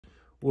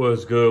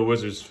What's good,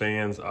 Wizards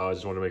fans? I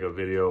just want to make a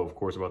video, of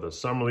course, about the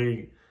Summer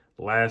League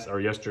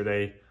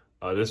yesterday.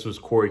 This was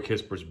Corey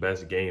Kispert's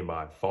best game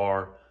by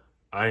far.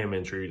 I am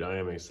intrigued. I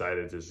am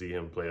excited to see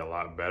him play a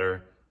lot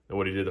better than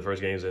what he did the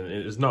first games. And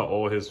it's not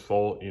all his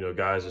fault. You know,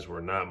 guys just were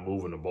not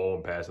moving the ball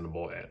and passing the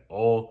ball at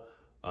all.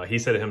 He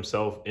said it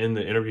himself in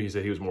the interview. He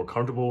said he was more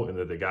comfortable and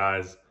that the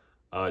guys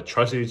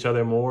trusted each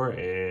other more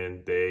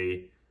and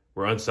they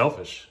were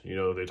unselfish. You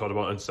know, they talked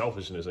about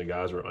unselfishness, and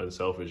guys were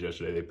unselfish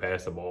yesterday. They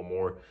passed the ball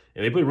more,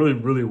 and they played really,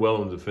 really well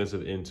on the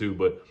defensive end too.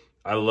 But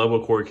I love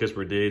what Corey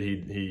Kispert did.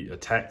 He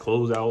attacked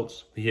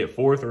closeouts. He hit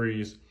 4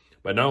 threes.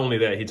 But not only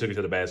that, he took it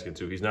to the basket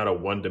too. He's not a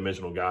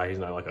one-dimensional guy. He's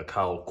not like a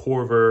Kyle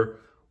Korver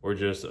or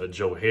just a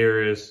Joe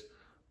Harris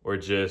or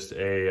just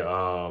a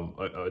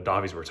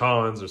Davis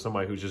Bertans or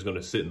somebody who's just going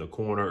to sit in the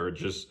corner or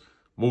just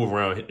move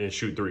around and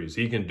shoot threes.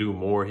 He can do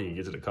more. He can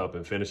get to the cup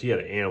and finish. He had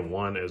an and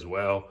one as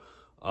well.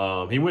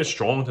 He went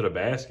strong to the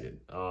basket.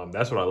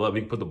 That's what I love.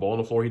 He put the ball on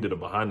the floor. He did a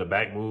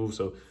behind-the-back move.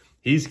 So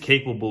he's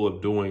capable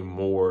of doing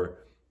more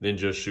than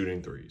just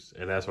shooting threes,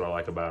 and that's what I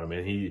like about him.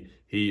 And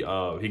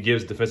he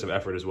gives defensive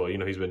effort as well. You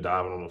know, he's been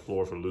diving on the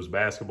floor for loose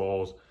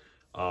basketballs.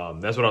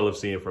 That's what I love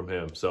seeing from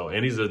him. So,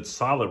 and he's a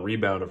solid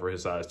rebounder for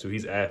his size too.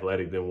 He's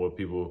athletic than what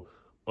people,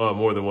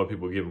 more than what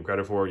people give him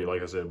credit for.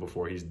 Like I said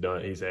before, he's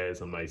had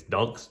some nice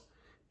dunks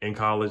in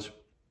college.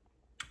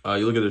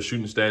 You look at the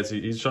shooting stats.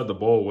 He shot the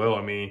ball well.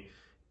 I mean,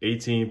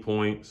 18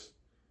 points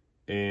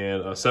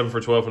and 7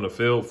 for 12 from the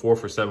field, 4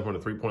 for 7 from the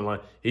three-point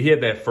line. He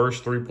hit that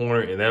first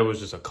three-pointer, and that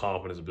was just a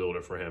confidence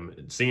builder for him.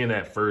 Seeing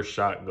that first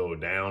shot go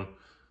down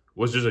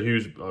was just a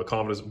huge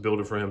confidence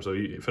builder for him. So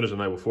he finished the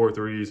night with 4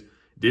 threes.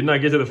 Did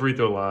not get to the free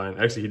throw line.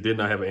 Actually, he did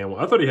not have an and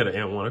one. I thought he had an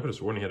and one. I could have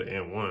sworn he had an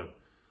and one.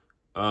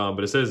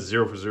 But it says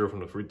 0 for 0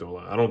 from the free throw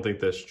line. I don't think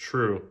that's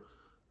true.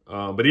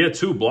 But he had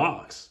 2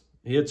 blocks.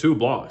 He had 2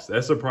 blocks.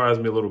 That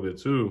surprised me a little bit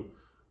too.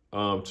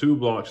 2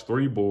 blocks,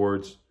 3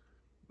 boards.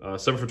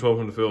 7 for 12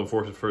 from the field and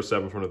 4 for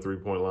 7 from the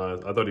three-point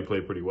line. I thought he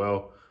played pretty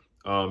well.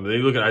 Then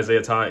you look at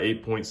Isaiah Ty,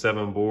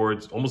 8.7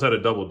 boards, almost had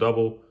a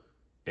double-double,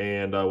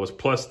 and was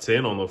plus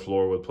 10 on the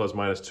floor with plus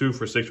minus 2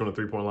 for 6 from the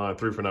three-point line,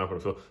 3 for 9 from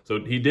the field.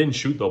 So he didn't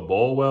shoot the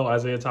ball well,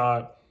 Isaiah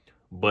Ty,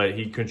 but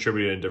he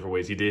contributed in different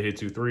ways. He did hit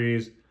 2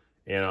 threes,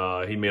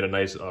 and he made a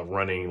nice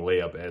running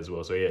layup as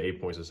well. So he had 8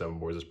 points and 7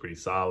 boards. That's pretty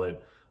solid.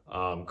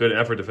 Good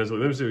effort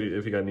defensively. Let me see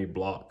if he got any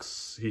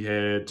blocks. He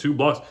had 2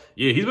 blocks.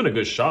 Yeah, he's been a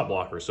good shot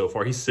blocker so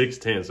far. He's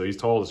 6'10", so he's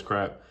tall as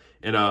crap.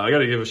 And I got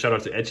to give a shout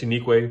out to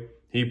Echenique.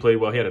 He played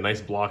well. He had a nice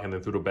block and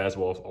then threw the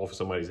basketball off of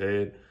somebody's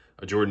head.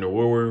 Jordan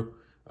Oworu.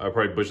 I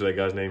probably butchered that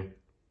guy's name.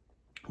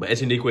 But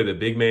Echenique, the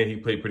big man, he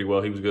played pretty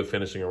well. He was good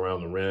finishing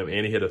around the rim.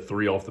 And he hit a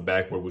 3 off the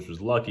backboard, which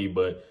was lucky,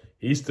 but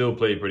he still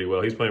played pretty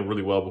well. He's playing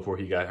really well before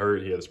he got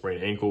hurt. He had a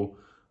sprained ankle.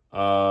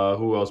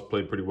 Who else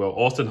played pretty well?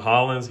 Austin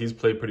Hollins, he's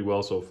played pretty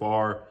well so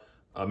far.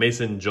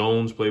 Mason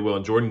Jones played well,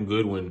 and Jordan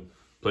Goodwin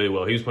played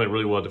well. He was playing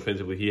really well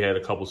defensively. He had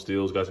a couple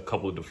steals, got a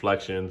couple of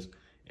deflections,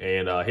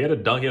 and he had a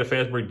dunk. He had a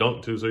fast break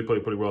dunk too, so he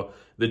played pretty well.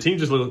 The team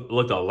just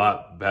looked a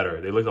lot better.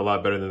 They looked a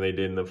lot better than they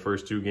did in the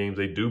first 2 games.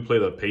 They do play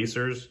the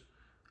Pacers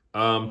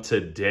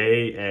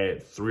today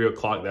at 3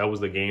 o'clock. That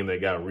was the game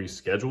that got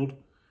rescheduled.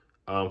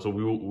 So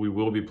we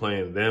will be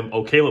playing them.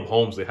 Oh, Caleb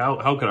Holmes.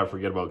 How could I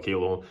forget about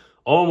Caleb Holmes?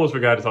 Almost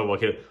forgot to talk about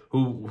Caleb,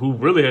 who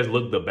really has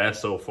looked the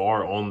best so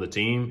far on the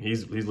team.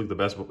 He's looked the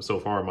best so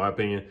far, in my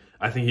opinion.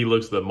 I think he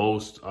looks the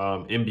most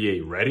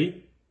NBA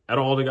ready out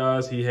of all the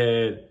guys. He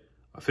had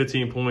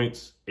 15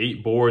 points,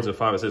 8 boards, and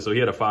 5 assists. So he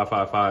had a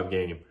 5-5-5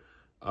 game.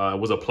 It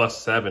was a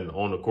 +7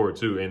 on the court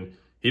too, and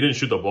he didn't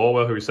shoot the ball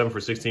well. He was 7 for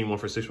 16, 1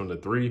 for 6 from the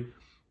 3.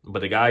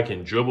 But the guy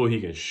can dribble,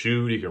 he can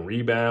shoot, he can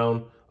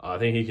rebound. I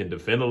think he can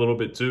defend a little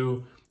bit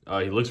too.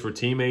 He looks for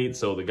teammates.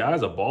 So the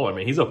guy's a baller. I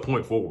mean, he's a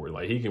point forward.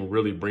 Like, he can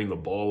really bring the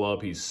ball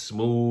up. He's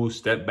smooth,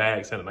 step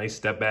backs, had a nice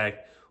step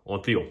back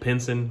on Theo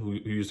Pinson, who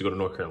used to go to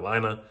North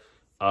Carolina.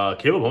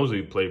 Caleb Holmes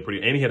played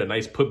pretty, and he had a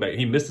nice putback.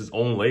 He missed his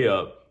own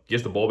layup,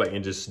 gets the ball back,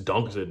 and just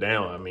dunks it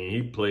down. I mean,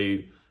 he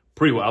played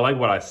pretty well. I like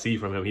what I see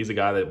from him. He's a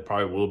guy that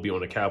probably will be on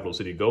the Capital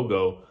City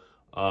Go-Go.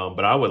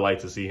 But I would like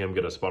to see him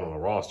get a spot on the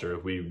roster.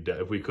 If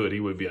we could,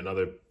 he would be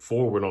another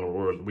forward on the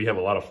world. We have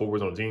a lot of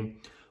forwards on the team.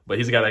 But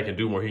he's a guy that can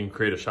do more. He can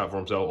create a shot for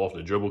himself off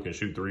the dribble, can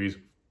shoot threes.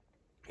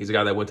 He's a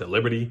guy that went to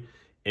Liberty,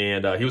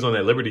 and he was on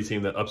that Liberty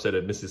team that upset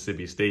at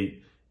Mississippi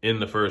State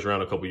in the first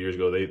round a couple years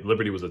ago.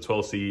 Liberty was a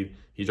 12 seed.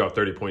 He dropped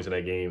 30 points in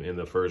that game in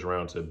the first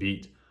round to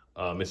beat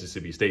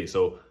Mississippi State.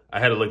 So I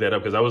had to look that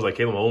up because I was like,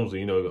 Caleb Holmes,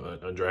 you know,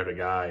 undrafted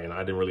guy, and I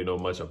didn't really know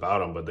much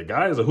about him. But the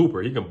guy is a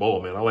hooper. He can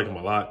bowl, man. I like him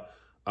a lot.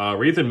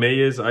 Rethan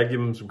Mayes, I give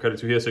him some credit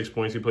too. He had 6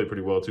 points. He played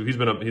pretty well too. He's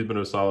been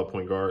a solid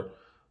point guard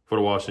for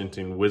the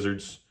Washington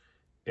Wizards.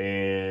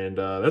 And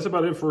that's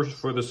about it for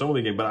the Summer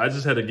League game. But I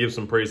just had to give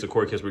some praise to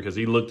Corey Kispert because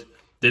he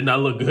did not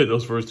look good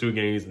those first 2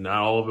 games.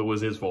 Not all of it was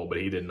his fault, but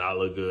he did not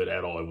look good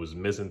at all. It was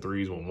missing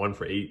threes, went 1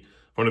 for 8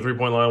 from the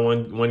three-point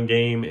line one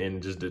game,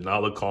 and just did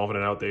not look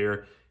confident out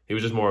there. He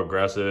was just more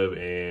aggressive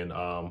and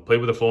played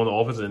with the flow on the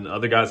offense, and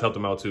other guys helped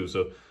him out too.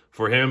 So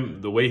for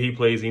him, the way he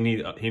plays, he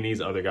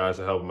needs other guys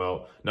to help him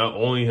out. Not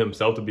only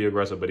himself to be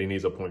aggressive, but he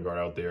needs a point guard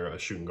out there, a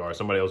shooting guard,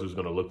 somebody else who's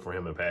going to look for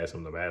him and pass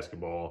him the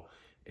basketball.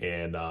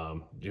 And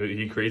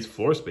he creates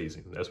floor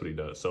spacing. That's what he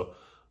does. So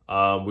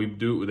we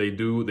do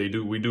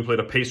play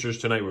the Pacers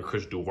tonight with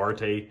Chris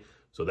Duarte.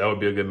 So that would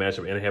be a good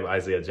matchup. And they have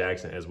Isaiah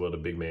Jackson as well, the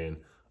big man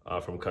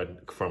from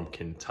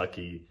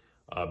Kentucky.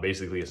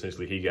 Basically,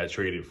 essentially, he got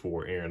traded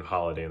for Aaron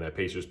Holiday in that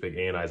Pacers pick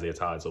and Isaiah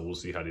Todd. So we'll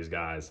see how these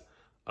guys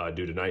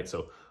do tonight.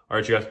 So, all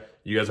right,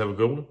 you guys have a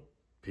good one.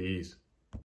 Peace.